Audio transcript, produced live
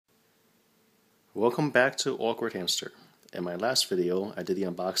Welcome back to Awkward Hamster. In my last video, I did the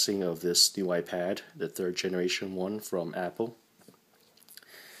unboxing of this new iPad, the 3rd generation one from Apple.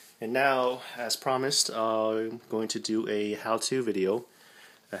 And now, as promised, I'm going to do a how-to video,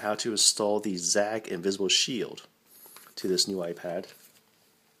 how to install the Zagg Invisible Shield to this new iPad.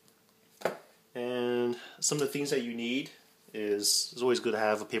 And some of the things that you need is, it's always good to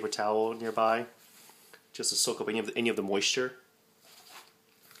have a paper towel nearby, just to soak up any of the moisture.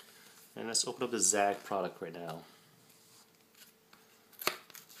 And let's open up the Zagg product right now.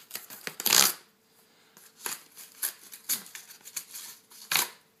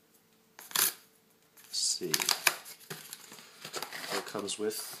 Let's see what it comes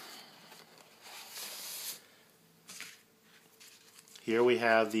with. Here we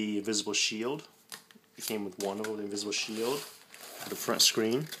have the Invisible Shield. It came with one of the Invisible Shield, the front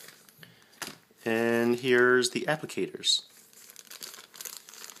screen. And here's the applicators.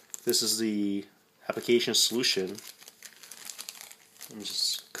 This is the application solution. Let me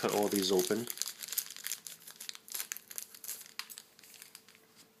just cut all these open.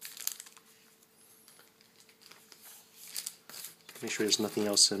 Make sure there's nothing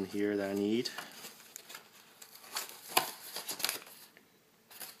else in here that I need.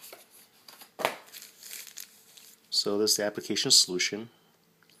 So this is the application solution.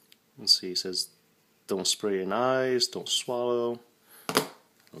 Let's see, it says don't spray in eyes, don't swallow.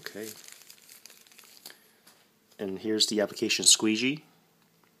 Okay. And here's the application squeegee.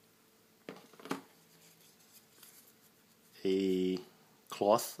 A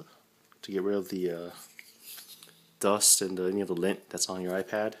cloth to get rid of the dust and any of the lint that's on your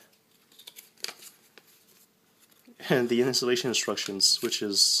iPad. And the installation instructions, which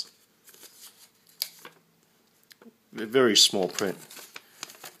is a very small print.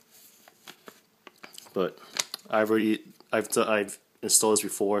 But I've installed this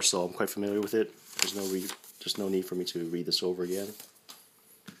before, so I'm quite familiar with it. There's no need for me to read this over again.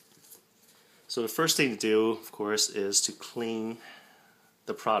 So the first thing to do, of course, is to clean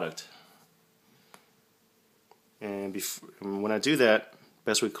the product. And when I do that,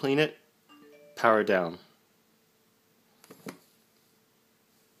 best way to clean it, power it down.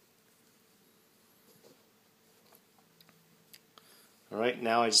 Alright,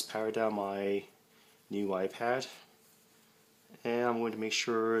 now I just powered down my new iPad. And I'm going to make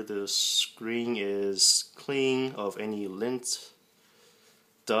sure the screen is clean of any lint,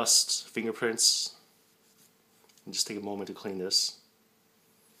 dust, fingerprints. And just take a moment to clean this.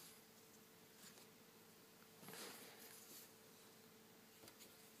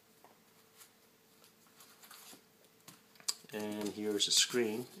 And here's the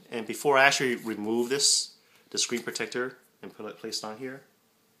screen. And before I actually remove this, the screen protector, and place it on here,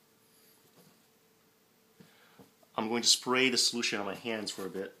 I'm going to spray the solution on my hands for a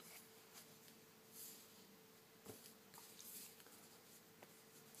bit.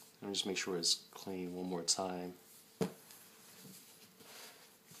 Let me just make sure it's clean one more time. The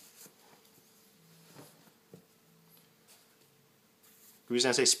reason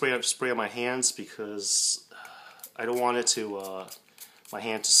I say spray on my hands because I don't want it to my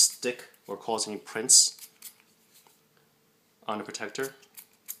hand to stick or cause any prints on the protector.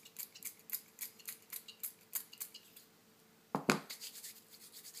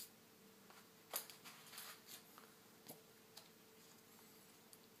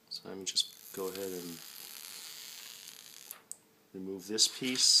 So let me just go ahead and remove this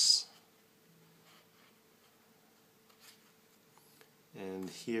piece. And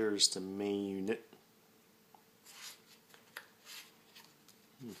here's the main unit.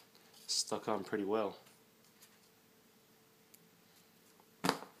 Stuck on pretty well.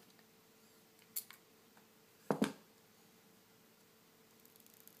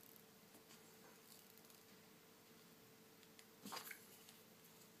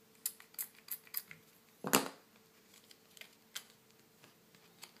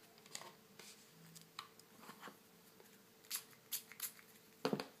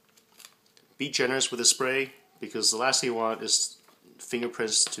 Be generous with the spray, because the last thing you want is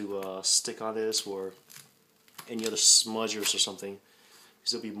fingerprints to stick on this or any other smudgers or something,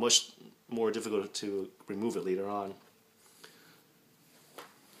 because it'll be much more difficult to remove it later on.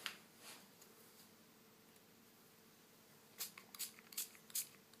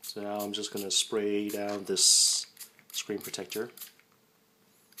 So now I'm just going to spray down this screen protector.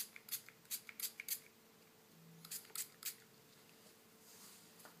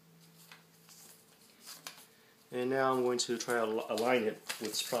 And now I'm going to try to align it with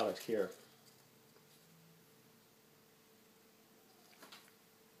this product here.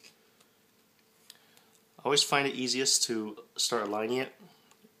 I always find it easiest to start aligning it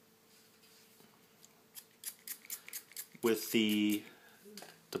with the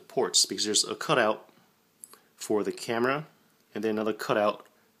ports, because there's a cutout for the camera and then another cutout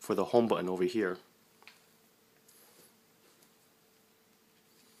for the home button over here.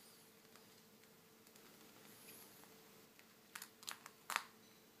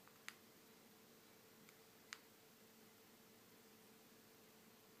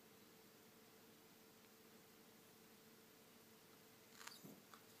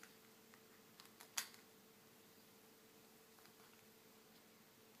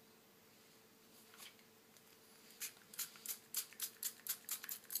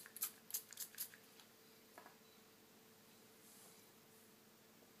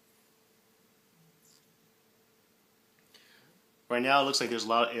 Right now it looks like there's a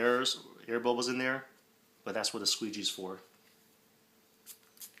lot of air bubbles in there, but that's what the squeegee is for.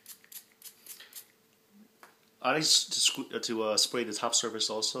 I like to spray the top surface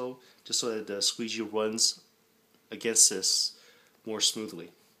also, just so that the squeegee runs against this more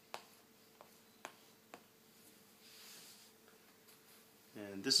smoothly.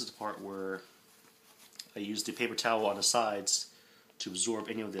 And this is the part where I use the paper towel on the sides to absorb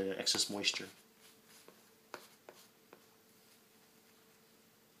any of the excess moisture.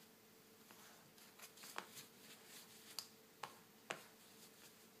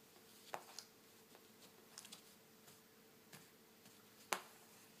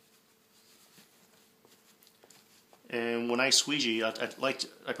 And when I squeegee, I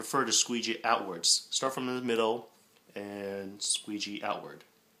prefer to squeegee outwards. Start from the middle and squeegee outward.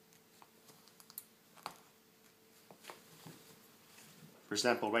 For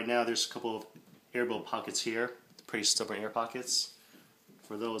example, right now there's a couple of air bubble pockets here, pretty stubborn air pockets.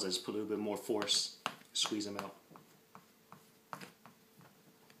 For those, I just put a little bit more force, squeeze them out.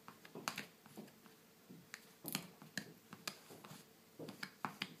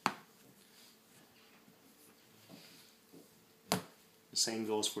 The same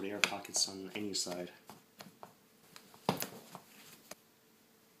goes for the air pockets on any side.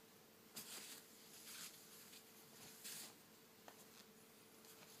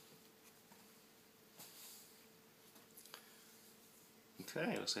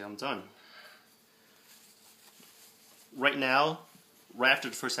 Okay, looks like I'm done. Right now, right after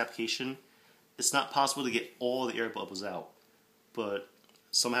the first application, it's not possible to get all the air bubbles out, but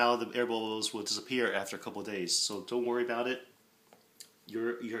somehow the air bubbles will disappear after a couple of days, so don't worry about it.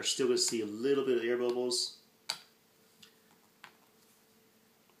 You're still going to see a little bit of air bubbles,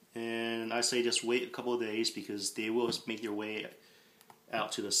 and I say just wait a couple of days because they will make their way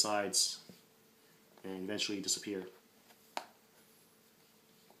out to the sides and eventually disappear.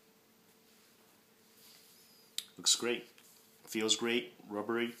 Looks great, feels great,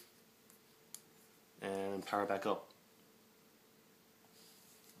 rubbery, and power back up.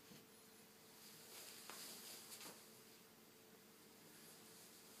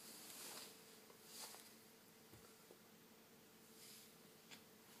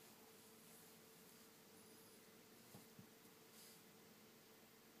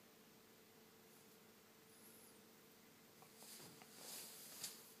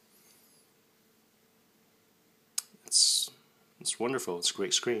 It's wonderful. It's a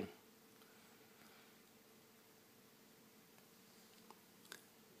great screen.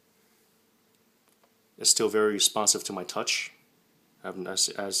 It's still very responsive to my touch. I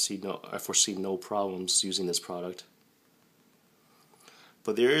foresee no problems using this product.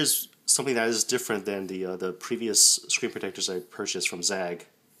 But there is something that is different than the previous screen protectors I purchased from Zagg.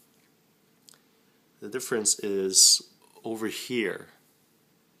 The difference is over here.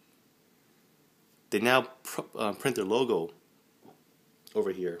 They now print their logo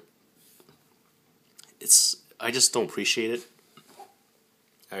over here. I just don't appreciate it.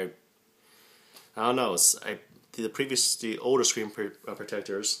 I don't know. The older screen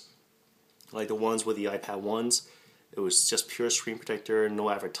protectors, like the ones with the iPad ones, it was just pure screen protector, no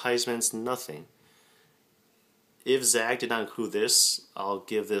advertisements, nothing. If Zagg did not include this, I'll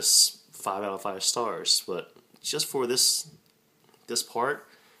give this 5 out of 5 stars. But just for this part,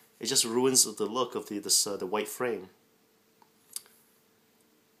 it just ruins the look of the white frame.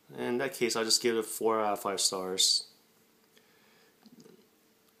 In that case, I'll just give it 4 out of 5 stars.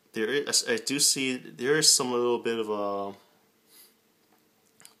 I do see there is some little bit of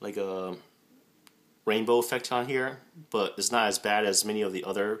a rainbow effect on here, but it's not as bad as many of the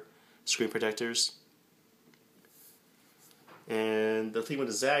other screen protectors. And the thing with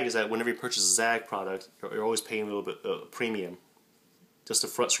the Zagg is that whenever you purchase a Zagg product, you're always paying a little bit premium. Just the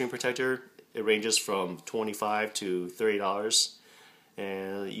front screen protector, it ranges from $25 to $30,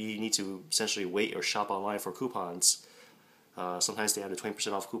 and you need to essentially wait or shop online for coupons. Sometimes they have the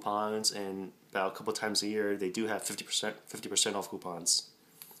 20% off coupons, and about a couple times a year they do have 50% off coupons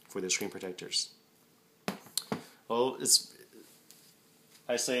for their screen protectors. Well,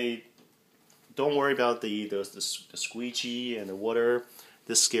 I say don't worry about the squeegee and the water.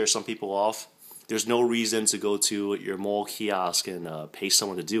 This scares some people off. There's no reason to go to your mall kiosk and pay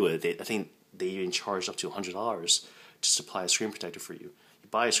someone to do it. I think they even charge up to $100 to supply a screen protector for you. You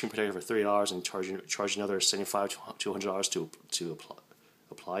buy a screen protector for $30 and charge another $75 to $100 to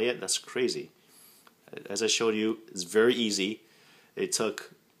apply it. That's crazy. As I showed you, it's very easy. It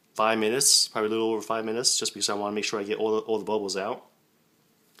took 5 minutes, probably a little over 5 minutes, just because I want to make sure I get all the bubbles out.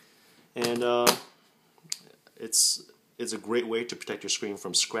 And it's a great way to protect your screen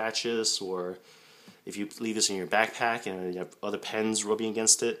from scratches, or if you leave this in your backpack and you have other pens rubbing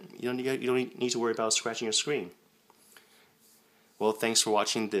against it, you don't need to worry about scratching your screen. Well, thanks for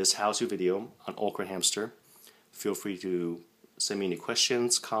watching this how-to video on Awkward Hamster. Feel free to send me any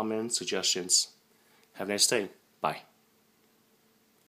questions, comments, suggestions. Have a nice day. Bye.